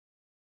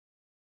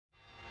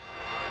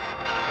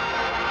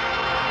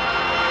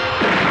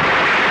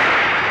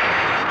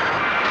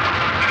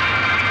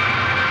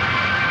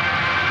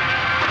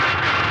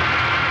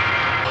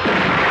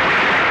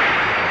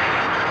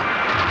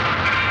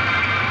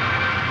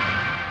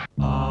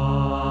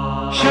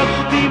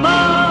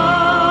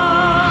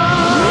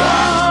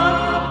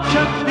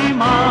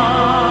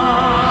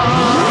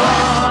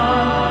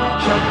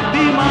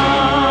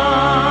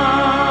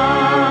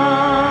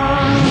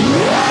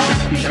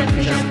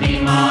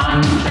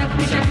शक्तिमान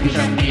शक्ति शक्ति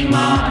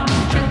शक्तिमान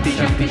शक्ति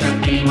शक्ति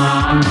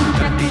शक्तिमान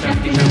शक्ति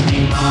शक्ति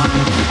शक्तिमान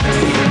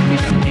शक्ति शक्ति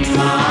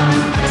शक्तिमान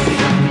शक्ति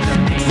शक्ति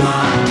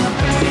शक्तिमान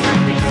शक्ति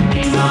शक्ति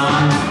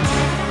शक्तिमान।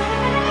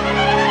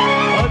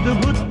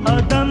 अद्भुत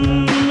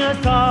अदम्य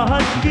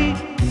साहस की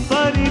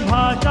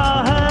परिभाषा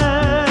है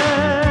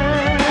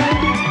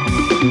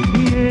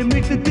ये,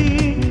 मिटती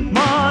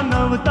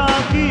मानवता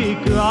की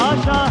एक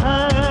आशा है।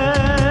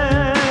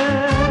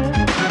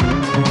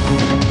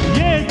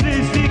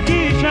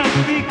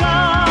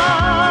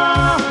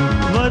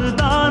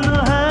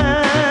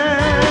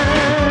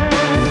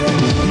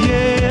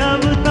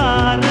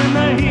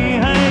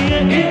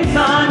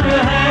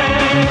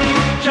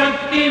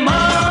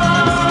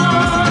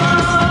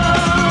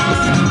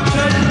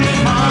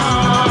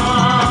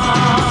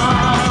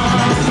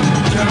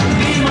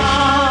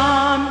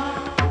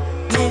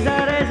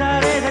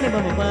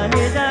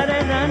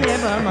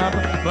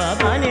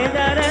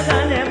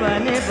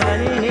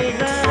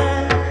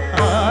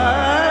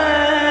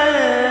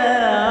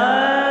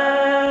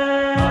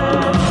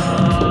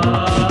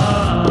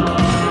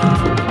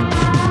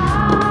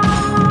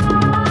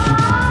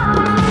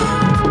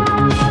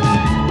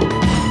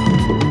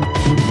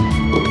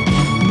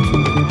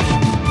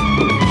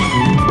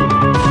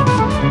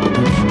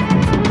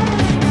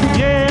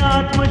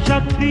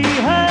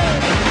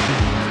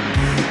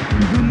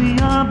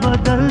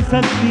 बदल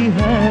सकती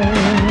है,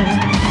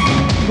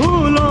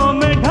 फूलों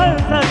में ढल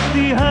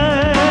सकती है,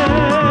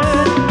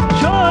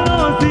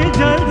 शोलों से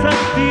जल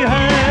सकती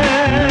है।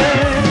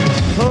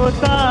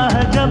 होता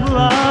है जब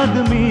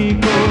आदमी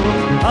को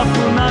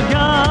अपना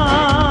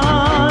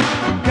ज्ञान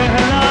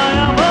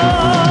कहलाया वो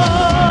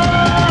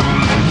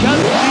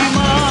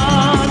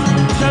शक्तिमान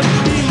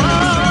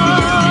शक्तिमान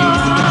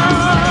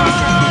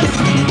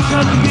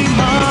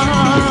शक्तिमान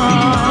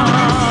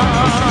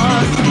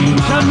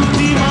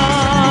शक्तिमान।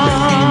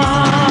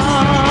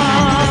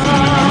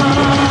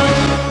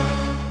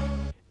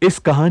 इस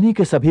कहानी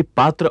के सभी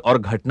पात्र और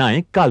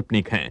घटनाएं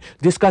काल्पनिक हैं,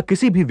 जिसका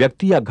किसी भी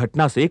व्यक्ति या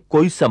घटना से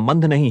कोई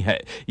संबंध नहीं है।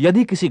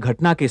 यदि किसी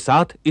घटना के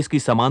साथ इसकी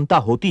समानता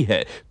होती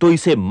है तो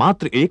इसे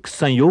मात्र एक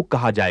संयोग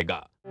कहा जाएगा।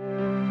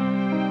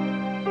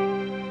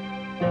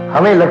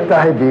 हमें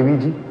लगता है देवी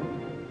जी,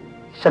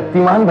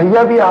 शक्तिमान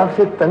भैया भी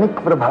आपसे तनिक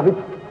प्रभावित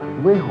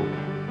हुए होंगे।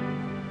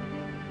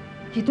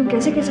 ये तुम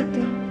कैसे कह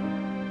सकते हो?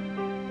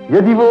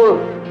 यदि वो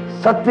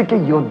सत्य के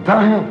योद्धा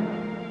हैं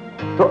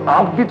तो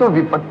आप भी तो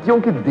विपत्तियों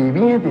की देवी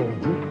हैं देवी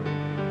जी।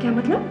 क्या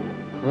मतलब?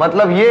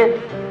 मतलब ये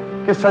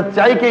कि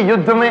सच्चाई के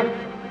युद्ध में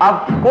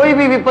आप कोई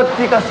भी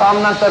विपत्ति का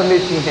सामना कर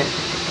लेती हैं।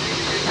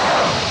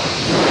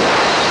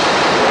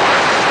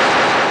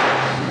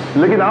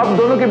 लेकिन आप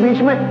दोनों के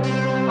बीच में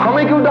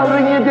हमें क्यों डाल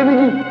रही हैं देवी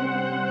जी?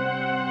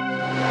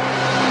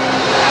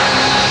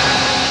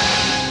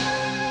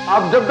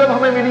 आप जब जब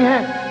हमें मिली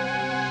हैं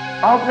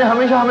आपने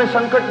हमेशा हमें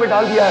संकट में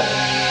डाल दिया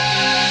है।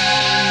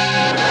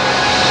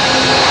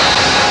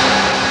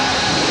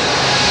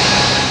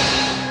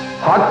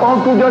 हाथ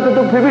पांव टूट जाते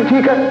तो फिर भी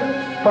ठीक है,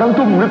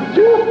 परंतु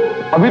मृत्यु,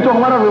 अभी तो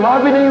हमारा विवाह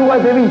भी नहीं हुआ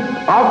है देवी।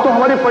 आप तो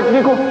हमारी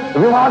पत्नी को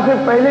विवाह से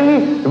पहले ही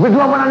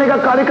विधवा बनाने का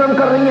कार्यक्रम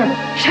कर रही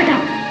हैं। Shut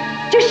up,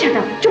 just shut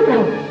up, चुप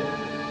रहो।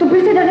 तुम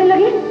फिर से डरने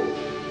लगी?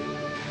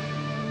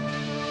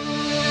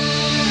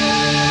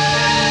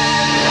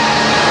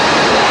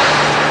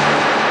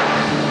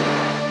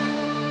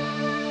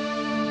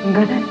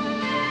 गदर,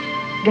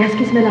 गैस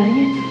की स्मेल आ रही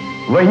है।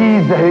 वही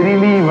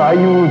जहरीली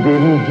वायु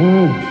देवी जी,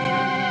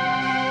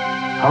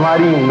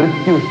 हमारी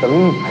मृत्यु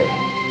समीप है।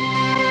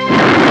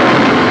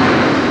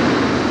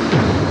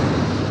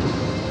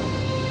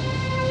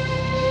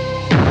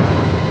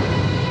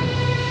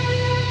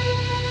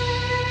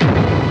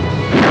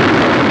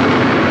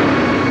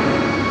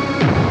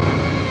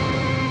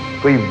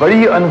 कोई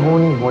बड़ी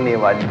अनहोनी होने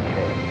वाली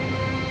है।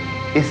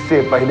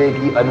 इससे पहले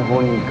कि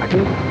अनहोनी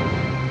घटे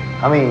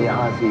हमें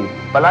यहां से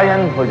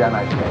पलायन हो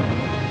जाना चाहिए।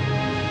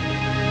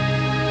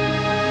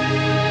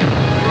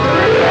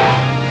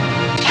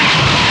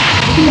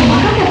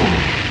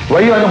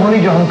 वही अनहोनी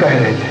जो हम कह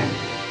रहे थे।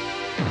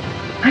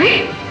 अरे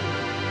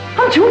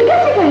हम झूठ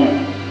कैसे कहे?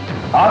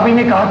 आप ही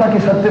ने कहा था कि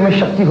सत्य में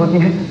शक्ति होती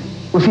है,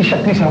 उसी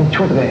शक्ति से हम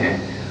छूट गए हैं।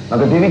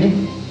 मगर देवी जी,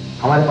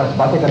 हमारे पास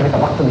बातें करने का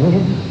वक्त नहीं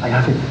है,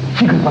 यहां से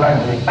शीघ्र पलायन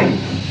हो जाए।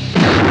 आइए।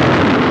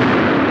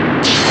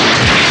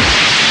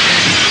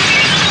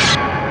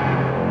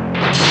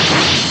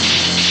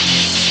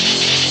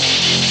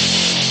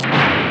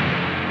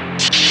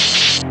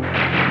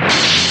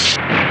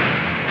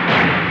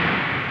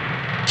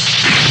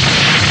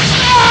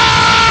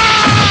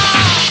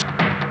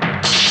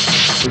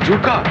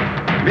 झुका,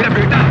 मेरा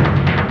बेटा।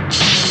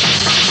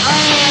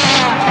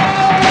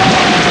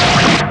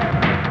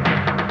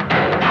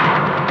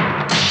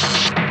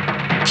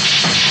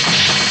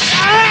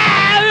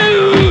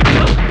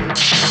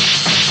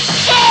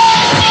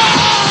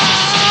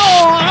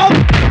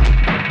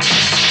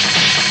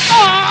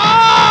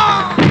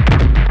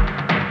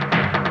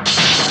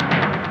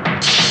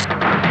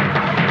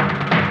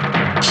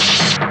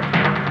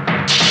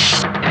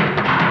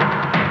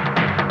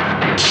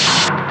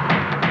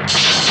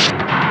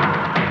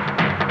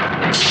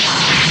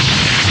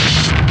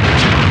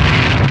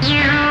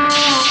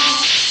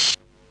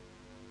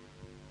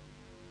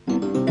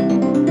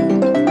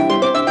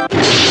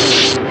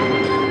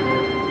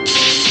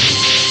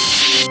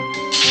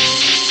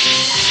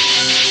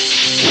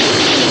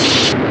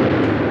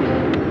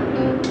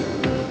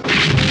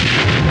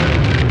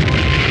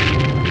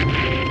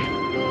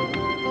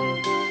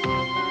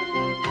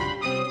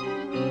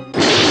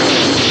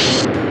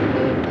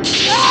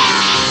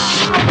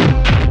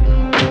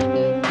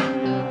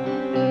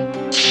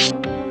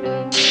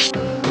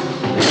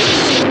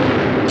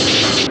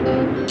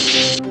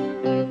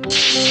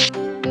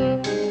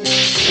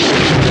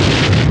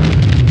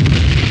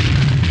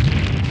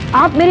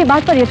 आप मेरी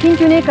बात पर यकीन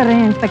क्यों नहीं कर रहे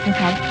हैं इंस्पेक्टर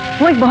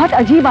साहब? वो एक बहुत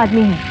अजीब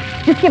आदमी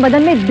है जिसके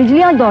बदन में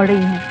बिजलियां दौड़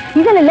रही हैं।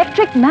 He's an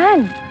electric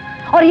man।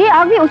 और ये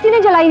आग भी उसी ने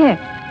जलाई है।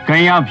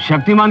 कहीं आप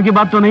शक्तिमान की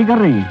बात तो नहीं कर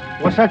रही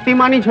हैं? वो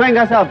शक्तिमान ही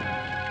छुएगा साहब।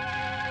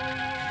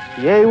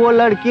 यही वो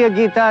लड़की है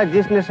गीता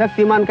जिसने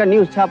शक्तिमान का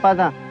न्यूज छापा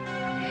था।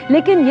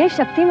 लेकिन ये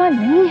शक्तिमान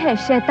नहीं है,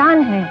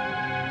 शैतान है।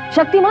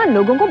 शक्तिमान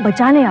लोगों को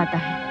बचाने आता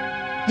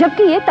है,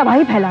 जबकि ये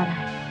तबाही फैला रहा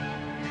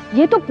है।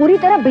 ये तो पूरी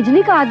तरह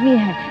बिजली का आदमी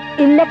है,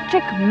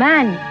 इलेक्ट्रिक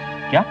मैन।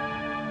 क्या?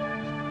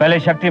 पहले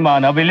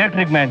शक्तिमान, अब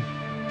इलेक्ट्रिक मैन।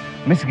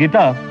 मिस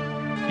गीता,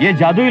 ये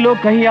जादुई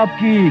लोग कहीं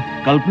आपकी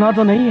कल्पना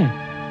तो नहीं है?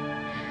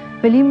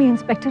 बिलीव मी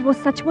इंस्पेक्टर, वो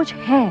सचमुच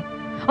है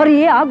और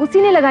ये आग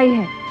उसी ने लगाई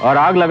है। और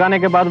आग लगाने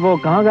के बाद वो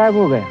कहाँ गायब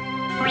हो गए?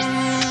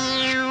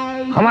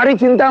 हमारी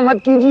चिंता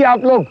मत कीजिए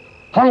आप लोग,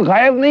 हम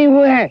गायब नहीं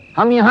हुए हैं,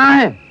 हम यहाँ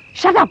हैं।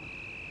 Shut up!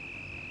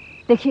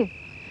 देखिए,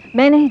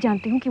 मैं नहीं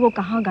जानती हूँ कि वो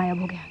कहाँ गायब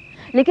हो गया,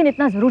 लेकिन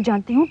इतना जरूर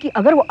जानती हूँ कि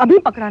अगर वो अभी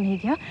पकड़ा नहीं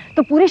गया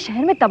तो पूरे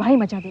शहर में तबाही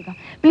मचा देगा।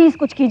 प्लीज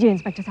कुछ कीजिए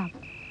इंस्पेक्टर साहब।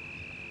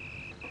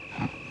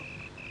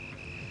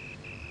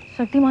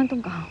 शक्तिमान, तुम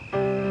कहाँ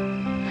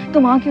हो?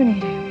 तुम आ क्यों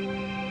नहीं रहे हो?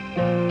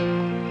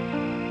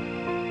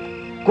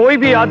 कोई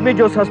भी आदमी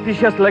जो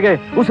सस्पिशियस लगे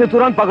उसे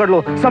तुरंत पकड़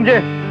लो, समझे?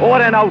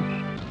 Over and out.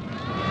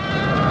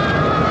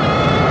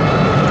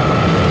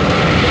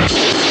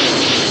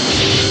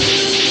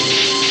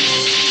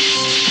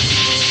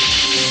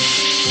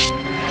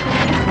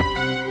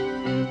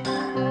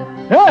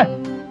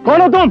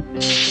 कौन हो तुम?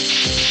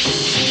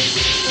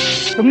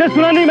 तुमने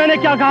सुना नहीं मैंने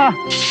क्या कहा?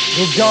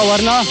 रुक जाओ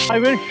वरना I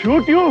will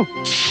shoot you.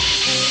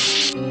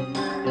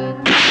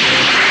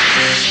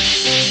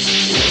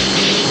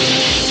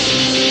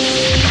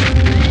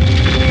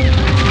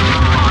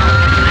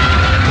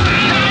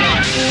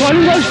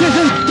 Calling all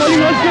station,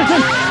 calling all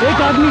station.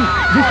 एक आदमी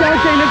जिसके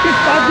हाथ से इलेक्ट्रिक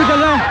स्पार्क निकल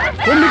रहा है,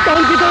 वो मिड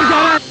टाउन की तरफ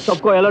जा रहा है।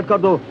 सबको अलर्ट कर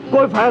दो,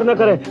 कोई फायर न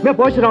करे। मैं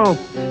पहुंच रहा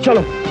हूँ,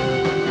 चलो।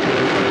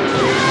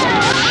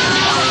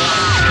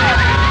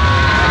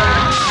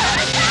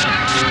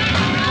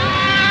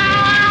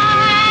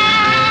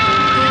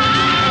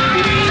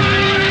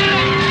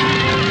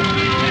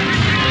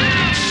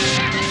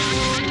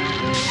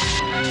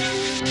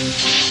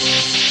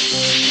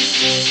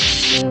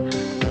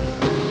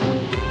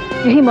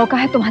 यही मौका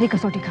है तुम्हारी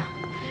कसौटी का।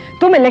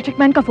 तुम इलेक्ट्रिक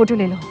मैन का फोटो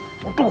ले लो।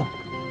 फोटो?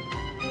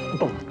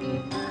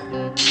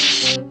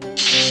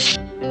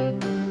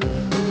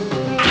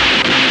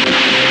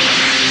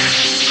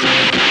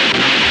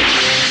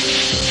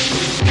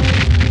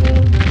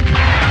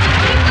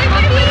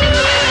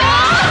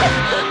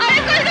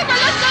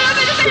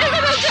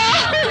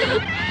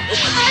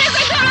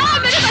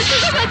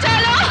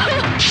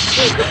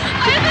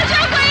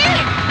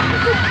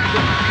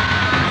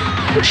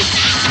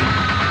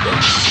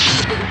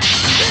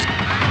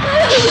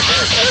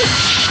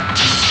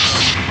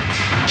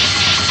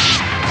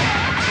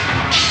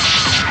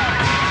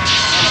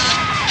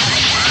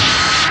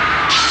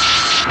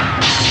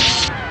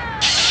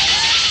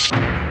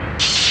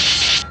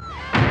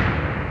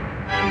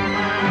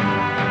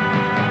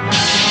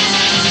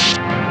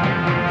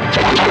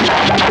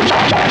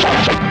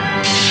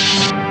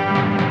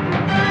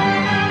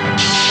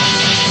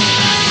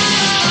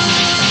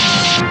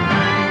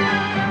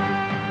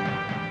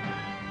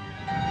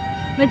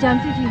 मैं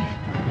जानती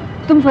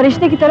थी तुम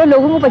फरिश्ते की तरह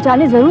लोगों को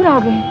बचाने जरूर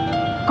आओगे।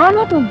 कौन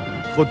हो तुम?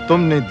 खुद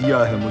तुमने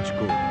दिया है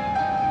मुझको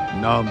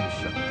नाम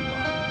शक्तिमान।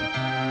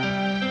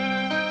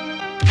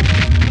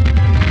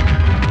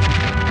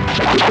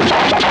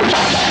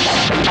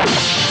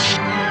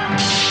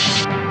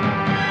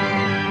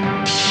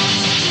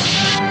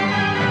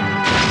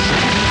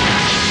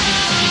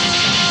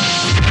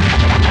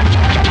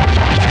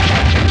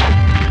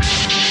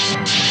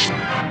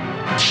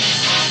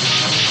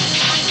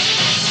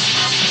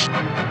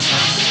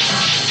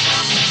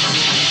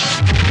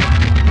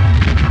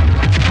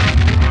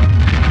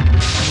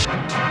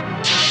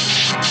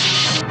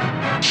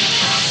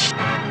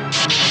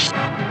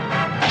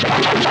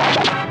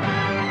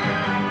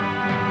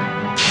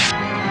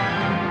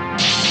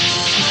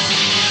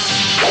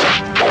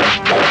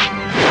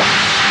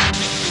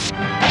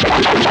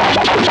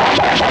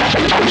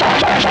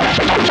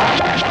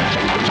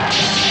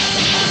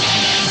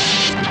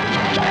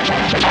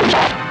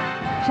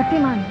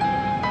 शक्तिमान,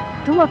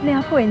 तुम अपने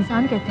आप को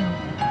इंसान कहते हो,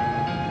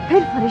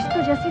 फिर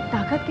फरिश्तों जैसी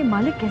ताकत के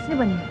मालिक कैसे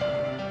बने?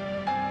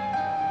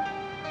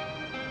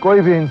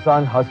 कोई भी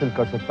इंसान हासिल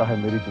कर सकता है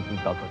मेरी जितनी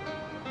ताकत,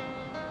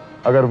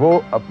 अगर वो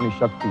अपनी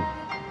शक्ति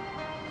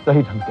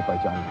सही ढंग से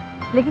पहचान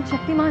ले। लेकिन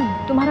शक्तिमान,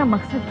 तुम्हारा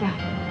मकसद क्या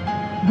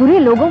है? बुरे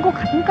लोगों को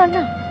खत्म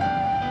करना?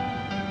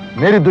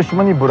 मेरी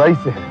दुश्मनी बुराई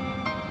से है,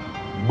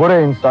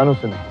 बुरे इंसानों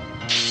से नहीं।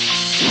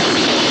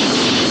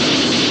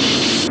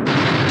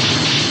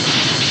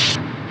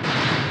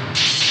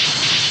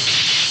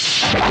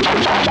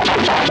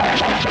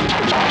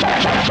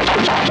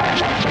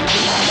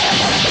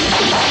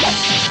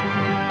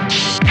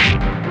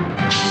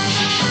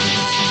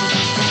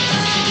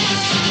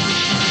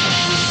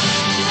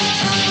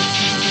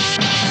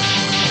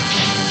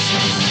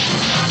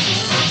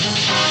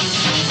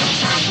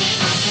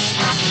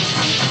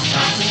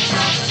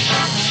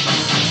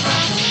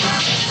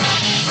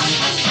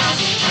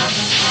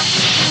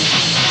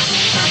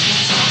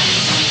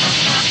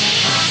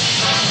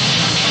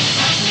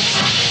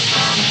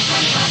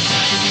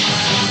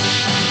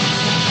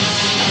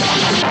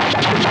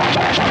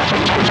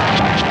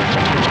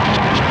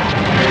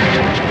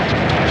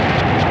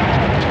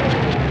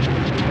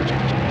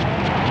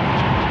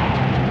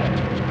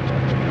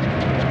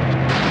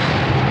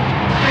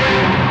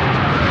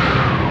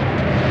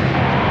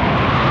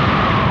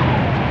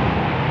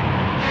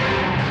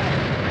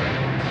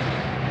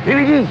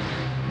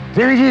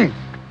 देवी जी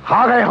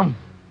आ गए हम।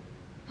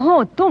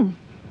 हो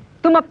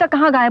तुम अब तक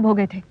कहाँ गायब हो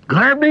गए थे?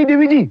 गायब नहीं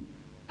देवी जी,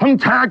 हम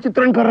छाया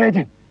चित्रण कर रहे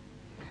थे।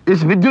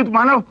 इस विद्युत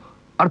मानव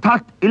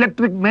अर्थात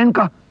इलेक्ट्रिक मैन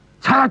का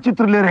छाया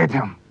चित्र ले रहे थे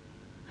हम।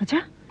 अच्छा,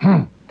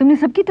 तुमने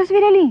सबकी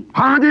तस्वीरें ली?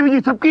 हाँ देवी जी,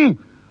 सबकी।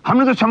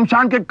 हमने तो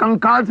शमशान के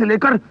कंकाल से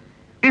लेकर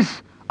इस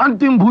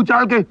अंतिम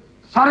भूचाल के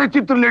सारे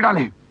चित्र ले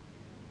डाले।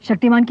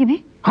 शक्तिमान की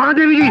भी? हाँ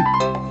देवी जी,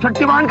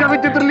 शक्तिमान का भी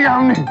चित्र लिया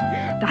हमने।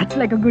 That's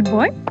like a good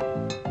boy.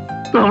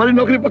 तो हमारी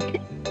नौकरी पक्की।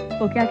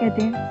 वो क्या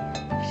कहते हैं,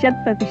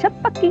 100%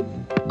 पक्की।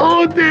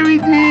 ओ देवी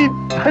जी,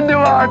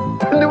 धन्यवाद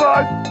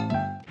धन्यवाद।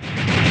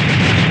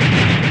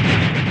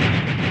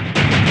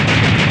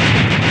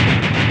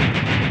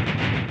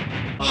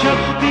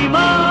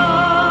 शक्तिमान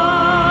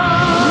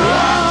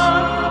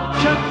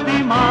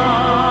शक्तिमान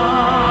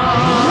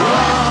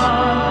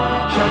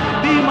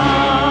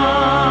शक्तिमान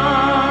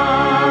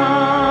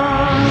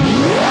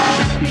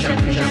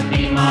शक्ति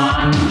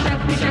शक्तिमान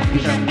शक्ति शक्ति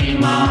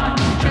शक्तिमान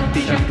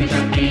शक्ति शक्ति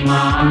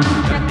शक्तिमान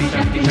शक्ति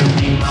शक्ति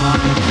शक्तिमान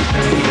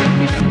शक्ति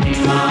शक्ति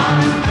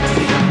शक्तिमान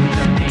शक्ति शक्ति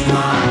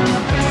शक्तिमान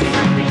शक्ति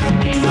शक्ति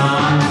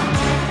शक्तिमान।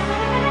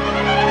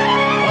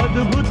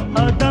 अद्भुत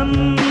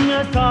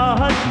अदम्य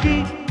साहस की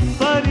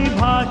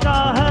परिभाषा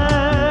है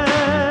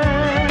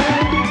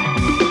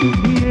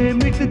ये,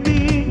 मिटती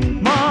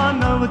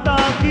मानवता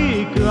की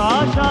एक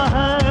आशा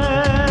है।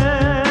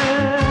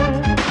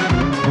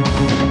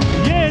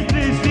 ये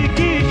सृष्टि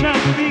की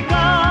शक्ति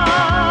का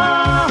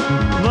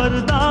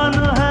वरदान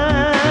है,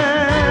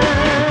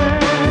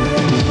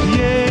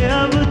 ये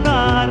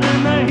अवतार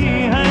नहीं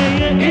है,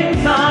 ये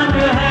इंसान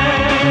है।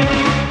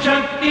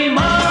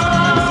 शक्तिमान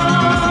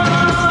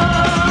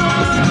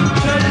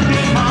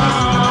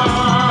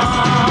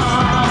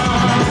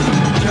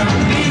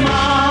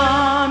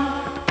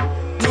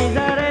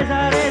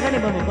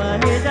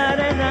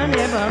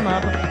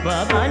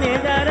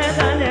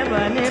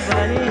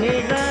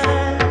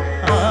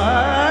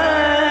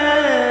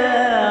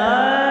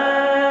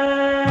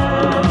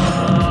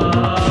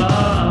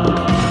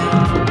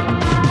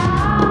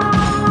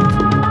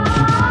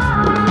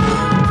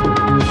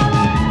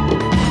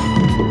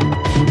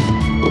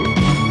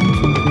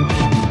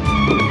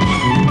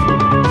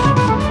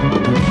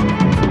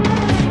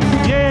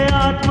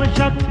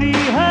शक्ति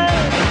है,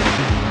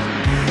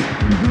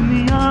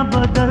 दुनिया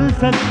बदल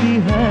सकती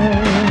है,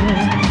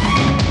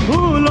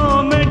 फूलों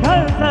में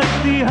ढल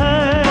सकती है,